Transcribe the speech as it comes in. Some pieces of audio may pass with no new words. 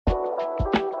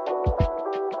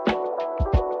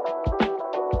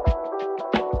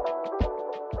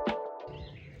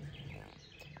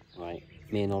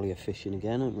me and Ollie are fishing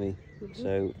again, aren't we?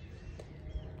 So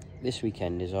this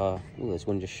weekend is our... Oh, there's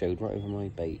one just showed right over my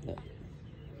bait, that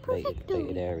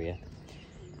baited area.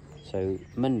 So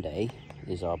Monday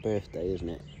is our birthday, isn't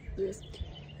it? Yes.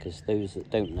 Because those that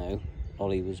don't know,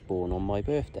 Ollie was born on my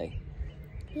birthday.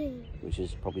 Yeah. Which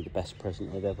is probably the best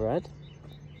present I've ever had.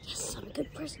 Yes, I'm a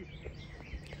good present.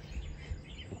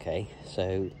 Okay,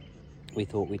 so we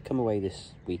thought we'd come away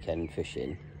this weekend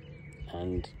fishing,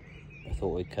 and I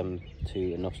thought we'd come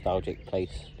to a nostalgic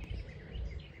place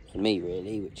for me,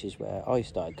 really, which is where I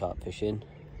started carp fishing,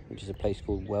 which is a place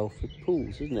called Whelford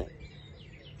Pools, isn't it?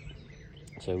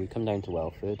 So we come down to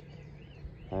Whelford,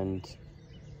 and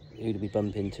who did we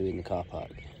bump into in the car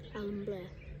park? Alan Blair.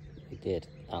 We did,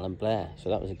 Alan Blair. So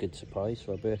that was a good surprise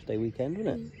for our birthday weekend,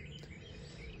 wasn't it?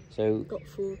 So got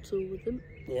 4-2 with them.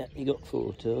 Yeah, he got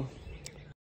 4-2.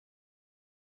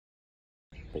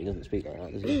 But he doesn't speak like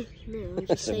that, does he? No, I'm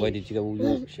just saying. Why did you go all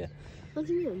Yorkshire? I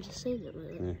don't know, I'm just saying that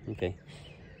like that. Okay.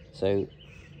 So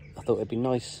I thought it'd be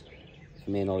nice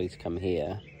for me and Ollie to come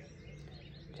here,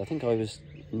 because I think I was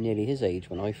nearly his age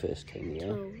when I first came here.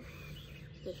 12.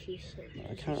 If you said,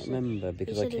 I can't remember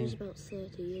because you I said came. it was about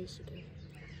 30 years ago.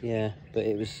 Yeah, but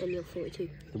it was. And you're 42.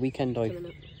 The weekend I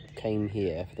came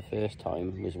here for the first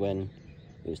time was when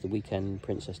it was the weekend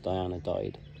Princess Diana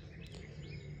died.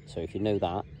 So if you know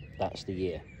that, that's the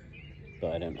year.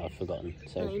 But I've forgotten.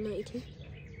 So 1992?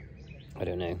 I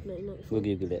don't know. 1994? We'll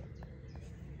Google it.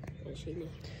 Actually, no.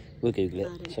 We'll Google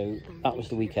it. So that was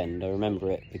the weekend. I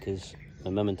remember it because my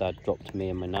mum and dad dropped me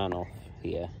and my nan off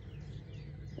here,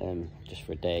 just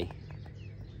for a day.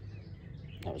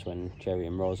 That was when Jerry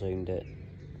and Roz owned it.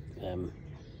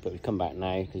 But we've come back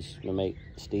now because my mate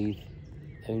Steve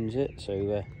owns it. So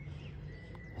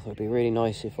I thought it'd be really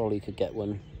nice if Ollie could get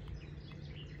one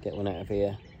out of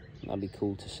here. That'd be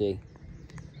cool to see.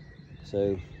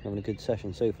 So having a good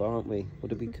session so far, aren't we? What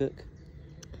did we cook?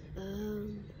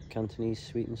 Cantonese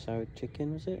sweet and sour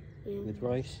chicken, was it? Yeah. With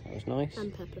rice. That was nice.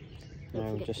 And pepper.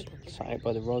 Now we're just sat out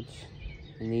by the rods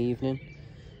in the evening.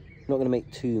 I'm not going to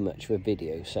make too much of a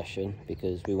video session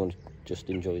because we want to just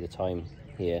enjoy the time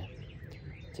here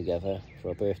together for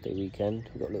our birthday weekend.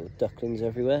 We've got little ducklings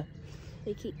everywhere.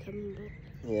 They keep coming back.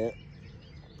 Yeah.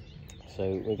 So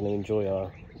we're going to enjoy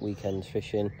our weekends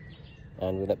fishing,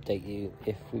 and we'll update you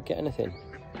if we get anything.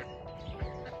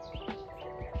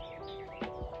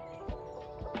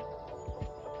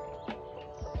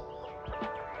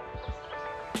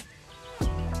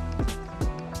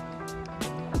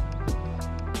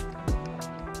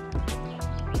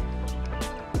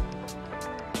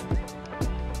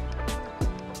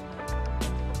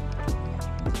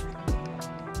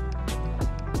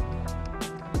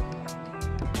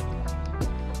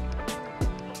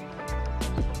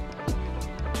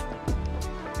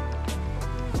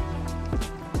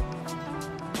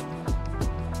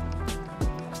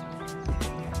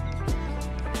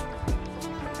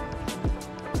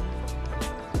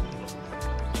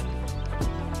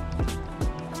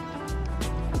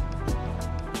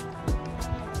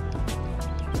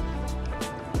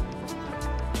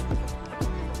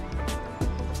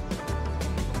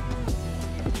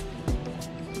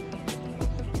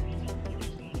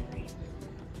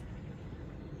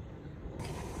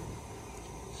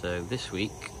 So this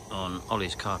week on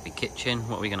Ollie's Carpy Kitchen,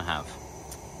 what are we going to have?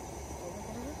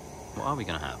 What are we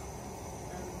going to have?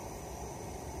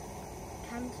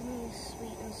 Cantonese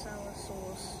sweet and sour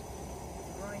sauce,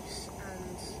 rice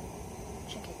and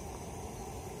chicken,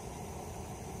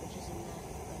 which is in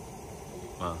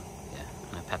there. Well,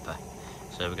 yeah, and a pepper.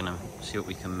 So we're going to see what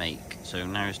we can make. So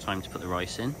now it's time to put the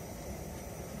rice in.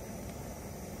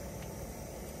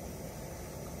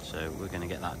 So we're going to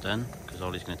get that done because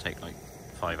Ollie's going to take like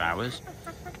 5 hours.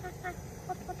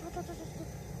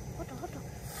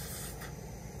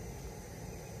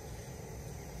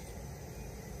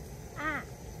 Ah,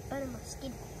 burning my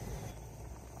skin.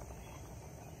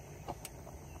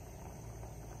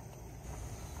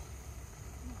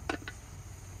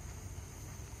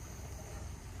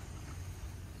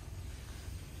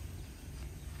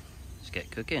 Let's get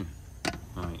cooking.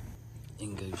 Right,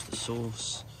 in goes the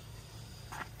sauce.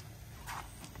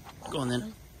 Go on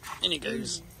then. In it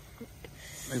goes.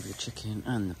 Over the chicken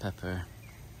and the pepper.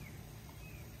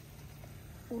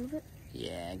 All of it?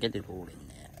 Yeah, get it all in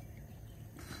there.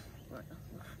 Right.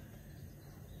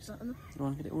 Is that enough? Go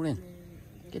on, get it all in.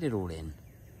 Get it all in.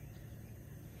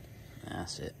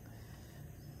 That's it.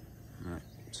 Right,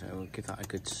 so we'll give that a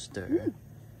good stir. Ooh.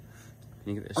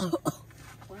 Can you give it a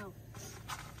Wow.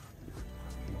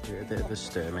 Give it a bit of a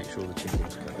stir, make sure the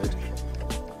chicken's covered.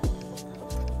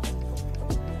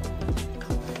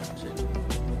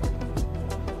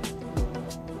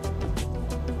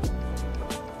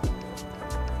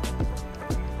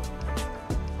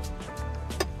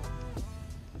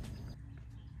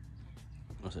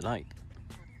 What's it like?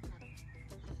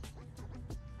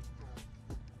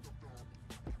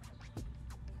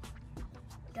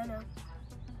 Don't know.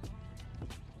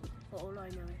 But all I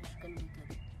know is it's going to be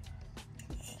good.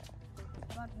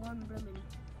 I've had one blooming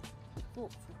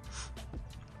forkful.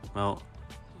 Well,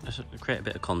 let's create a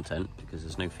bit of content because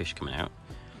there's no fish coming out.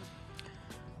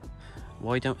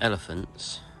 Why don't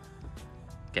elephants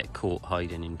get caught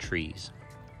hiding in trees?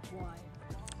 Why?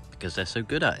 Because they're so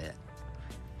good at it.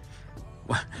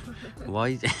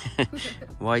 Why?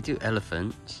 Why do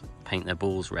elephants paint their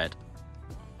balls red?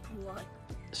 Why?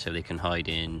 So they can hide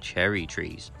in cherry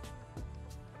trees.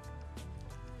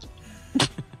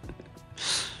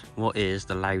 What is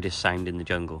the loudest sound in the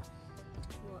jungle?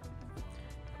 What?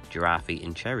 Giraffe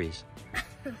eating cherries.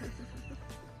 You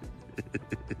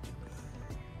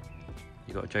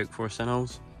got a joke for us,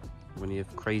 Holes? One of your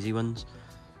crazy ones?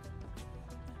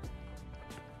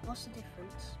 What's the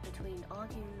difference between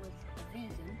arguing with a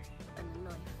vegan and a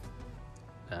knife?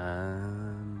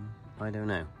 I don't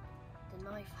know. The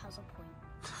knife has a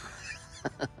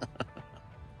point.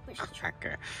 Which is true.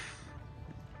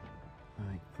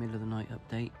 Right, middle of the night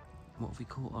update. What have we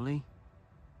caught, Ollie?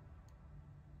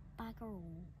 Baggerel.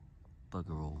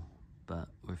 Bugger all. But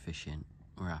we're fishing.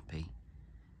 We're happy.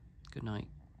 Good night.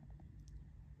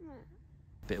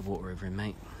 Bit of water over him,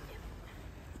 mate.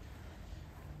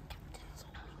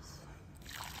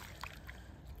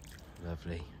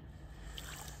 Lovely.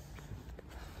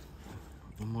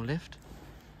 One more lift.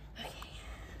 Okay.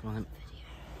 Go on then.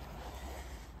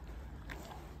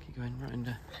 Keep going right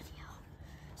under. Bloody hell.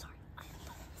 Sorry, I have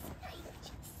done this for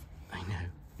ages. I know.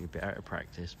 You're a bit out of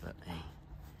practice, but hey.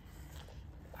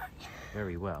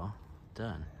 Very well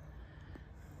done.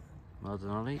 Well done,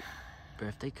 Ollie.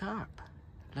 Birthday carp.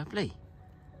 Lovely.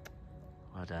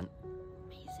 Well done.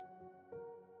 Amazing.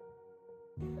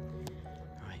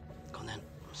 Right, go on then.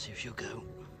 See if she'll go.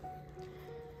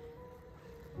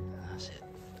 That's it.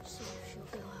 See if she'll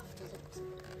go after the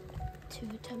 2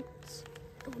 attempts.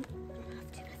 Go on, I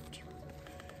have to lift you.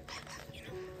 You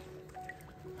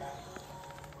know.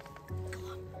 Go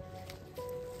on.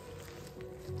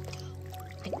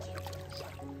 Thank you.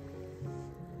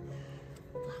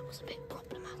 That was a bit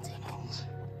problematic.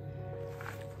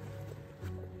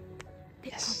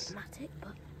 Bit problematic,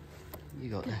 but You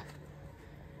got there.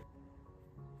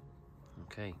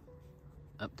 Okay.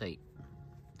 Update.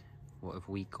 What have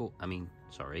we caught?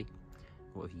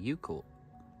 What have you caught?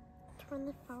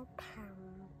 24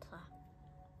 pounder.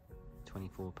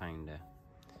 24 pounder.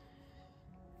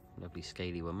 Lovely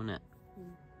scaly one, wasn't it?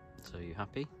 So you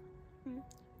happy?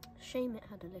 Shame it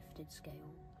had a lifted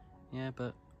scale. Yeah,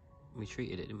 but we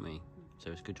treated it, didn't we? So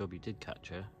it's a good job you did catch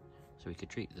her, so we could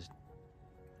treat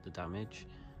the damage.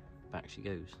 Back she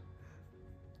goes.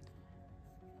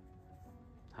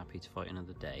 Happy to fight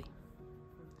another day.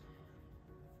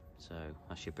 So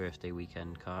that's your birthday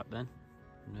weekend, Carp, then?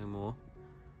 No more?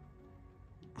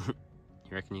 You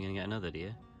reckon you're gonna get another, do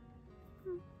you?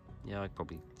 Yeah, I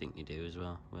probably think you do as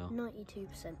well. Well, 92%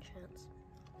 chance.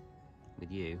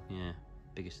 with you, yeah.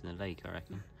 Biggest in the lake, I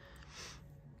reckon.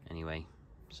 Anyway,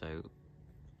 so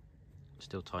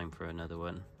still time for another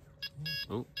one.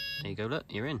 Oh, there you go, look,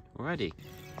 you're in already.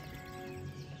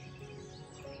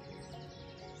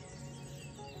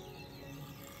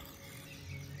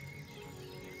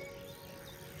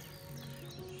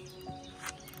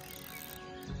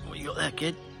 What you got there,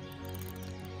 kid?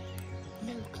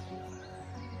 No clue.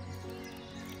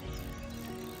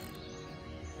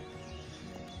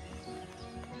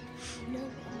 No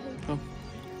clue. Come on.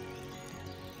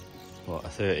 What, a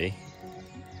 30?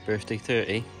 Birthday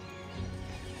 30?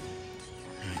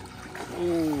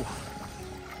 Ooh.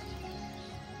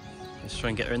 Let's try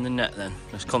and get her in the net then.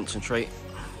 Let's concentrate.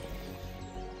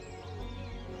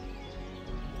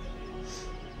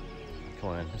 Come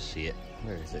on, let's see it.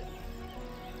 Where is it?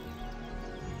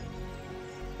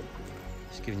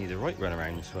 It's giving you the right run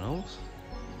around this one, Holes.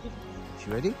 Is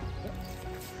you ready?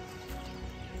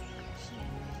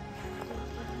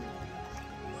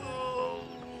 Oh,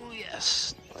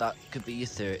 yes. That could be your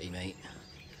 30, mate.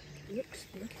 Looks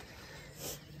good.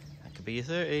 That could be your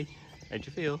 30. How'd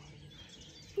you feel?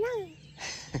 No.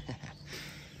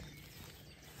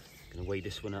 Gonna weigh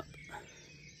this one up.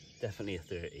 Definitely a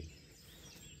 30.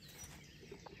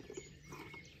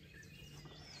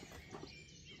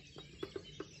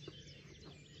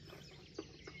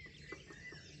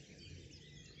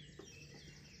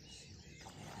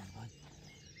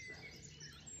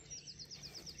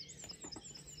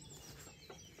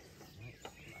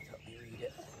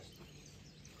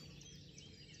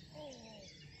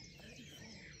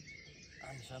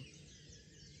 And some.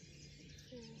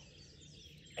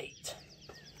 8.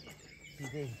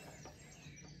 PB.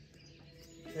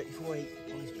 34.8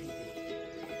 on his PB.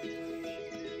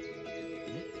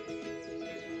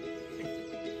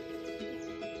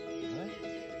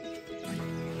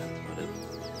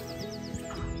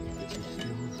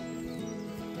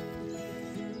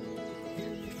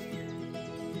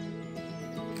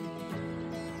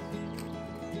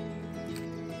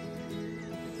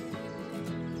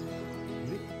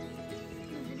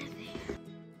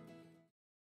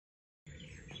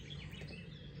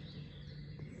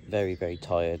 Very, very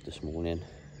tired this morning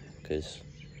because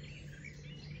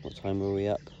what time were we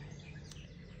up?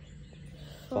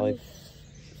 5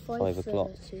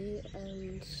 o'clock. 5:30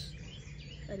 and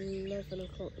 11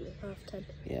 o'clock and 10:30.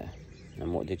 Yeah.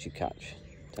 And what did you catch?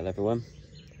 Tell everyone.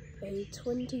 A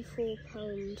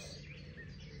 £24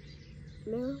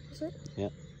 mirror, was it? Yeah.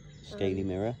 Scaly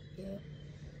mirror. Yeah.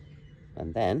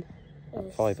 And then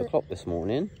at 5 o'clock this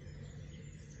morning,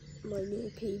 my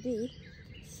new PB,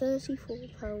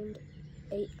 £34,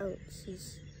 8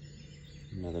 ounces.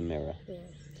 another mirror. Yeah,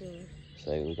 yeah.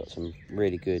 So we've got some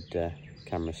really good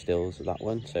camera stills of that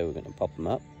one, so we're going to pop them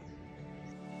up.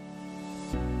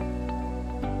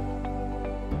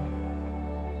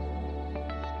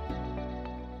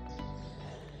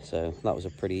 So that was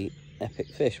a pretty epic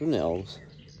fish, wasn't it, Ols?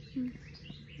 Mm.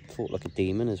 Fought like a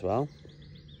demon as well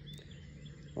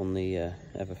on the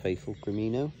ever faithful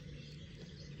Grimino.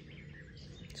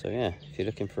 So yeah, if you're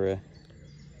looking for a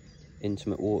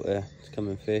intimate water to come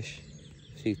and fish,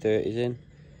 a few 30s in,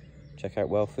 check out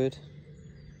Whelford.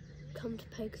 Come to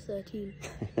peg 13.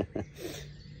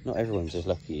 Not everyone's as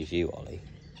lucky as you, Ollie.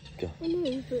 God. I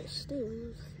know, but still,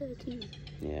 13.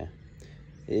 Yeah,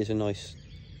 it is a nice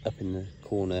up in the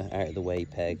corner, out of the way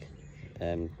peg.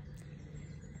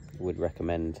 Would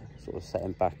recommend sort of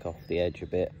setting back off the edge a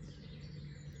bit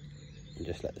and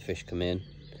just let the fish come in.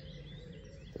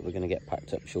 But we're going to get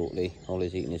packed up shortly.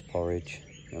 Ollie's eating his porridge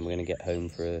and we're going to get home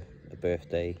for a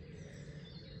birthday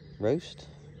roast.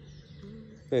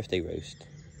 Birthday roast.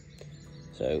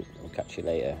 So I'll catch you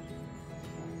later.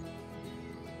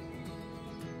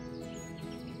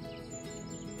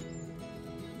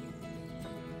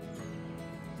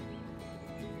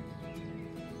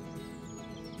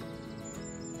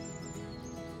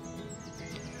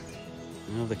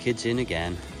 Oh, the kid's in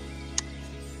again.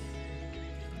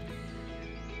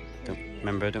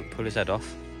 Don't pull his head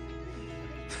off.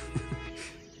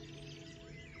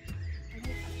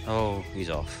 Oh, he's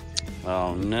off.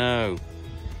 Oh no.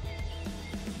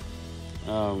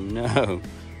 Oh no.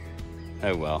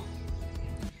 Oh well.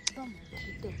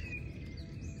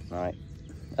 Right,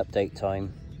 update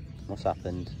time. What's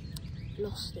happened?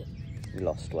 Lost it. You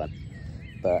lost one.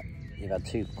 But you've had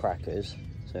 2 crackers,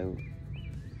 so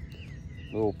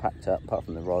we're all packed up apart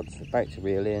from the rods. We're about to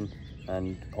reel in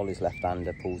and Ollie's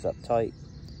left-hander pulls up tight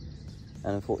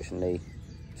and unfortunately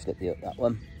slipped the hook that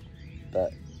one,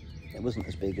 but it wasn't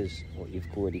as big as what you've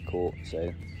already caught,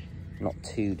 so not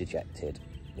too dejected.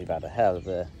 We've had a hell of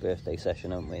a birthday session,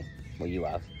 haven't we? Well, you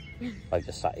have. I've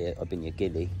just sat here, I've been your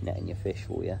gilly, netting your fish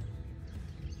for you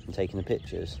and taking the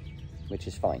pictures, which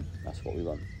is fine, that's what we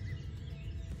want.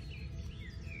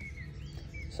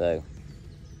 So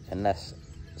unless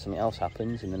something else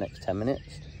happens in the next 10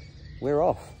 minutes, we're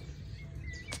off.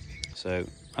 So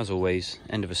as always,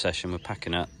 end of a session, we're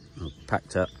packing up,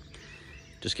 packed up,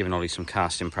 just giving Ollie some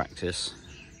casting practice.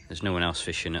 There's no one else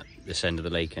fishing at this end of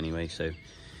the lake anyway, so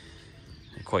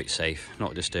they're quite safe,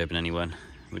 not disturbing anyone.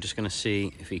 We're just going to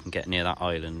see if we can get near that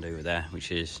island over there,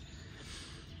 which is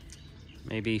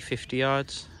maybe 50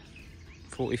 yards,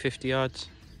 40, 50 yards.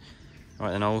 All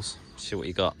right then, Ols, see what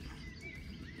you got.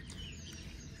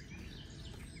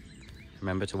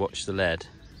 Remember to watch the lead,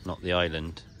 not the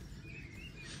island.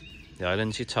 The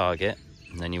island's your target,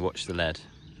 and then you watch the lead.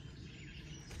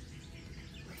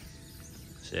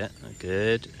 That's it,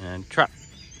 good, and trap.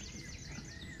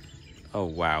 Oh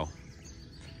wow.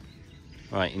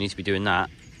 Right, you need to be doing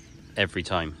that every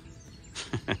time.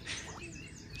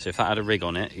 So if that had a rig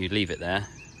on it, you'd leave it there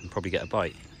and probably get a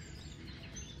bite.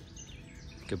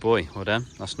 Good boy, well done.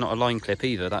 That's not a line clip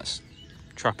either, that's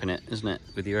trapping it, isn't it?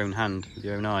 With your own hand, with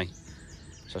your own eye.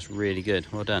 So that's really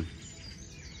good, well done.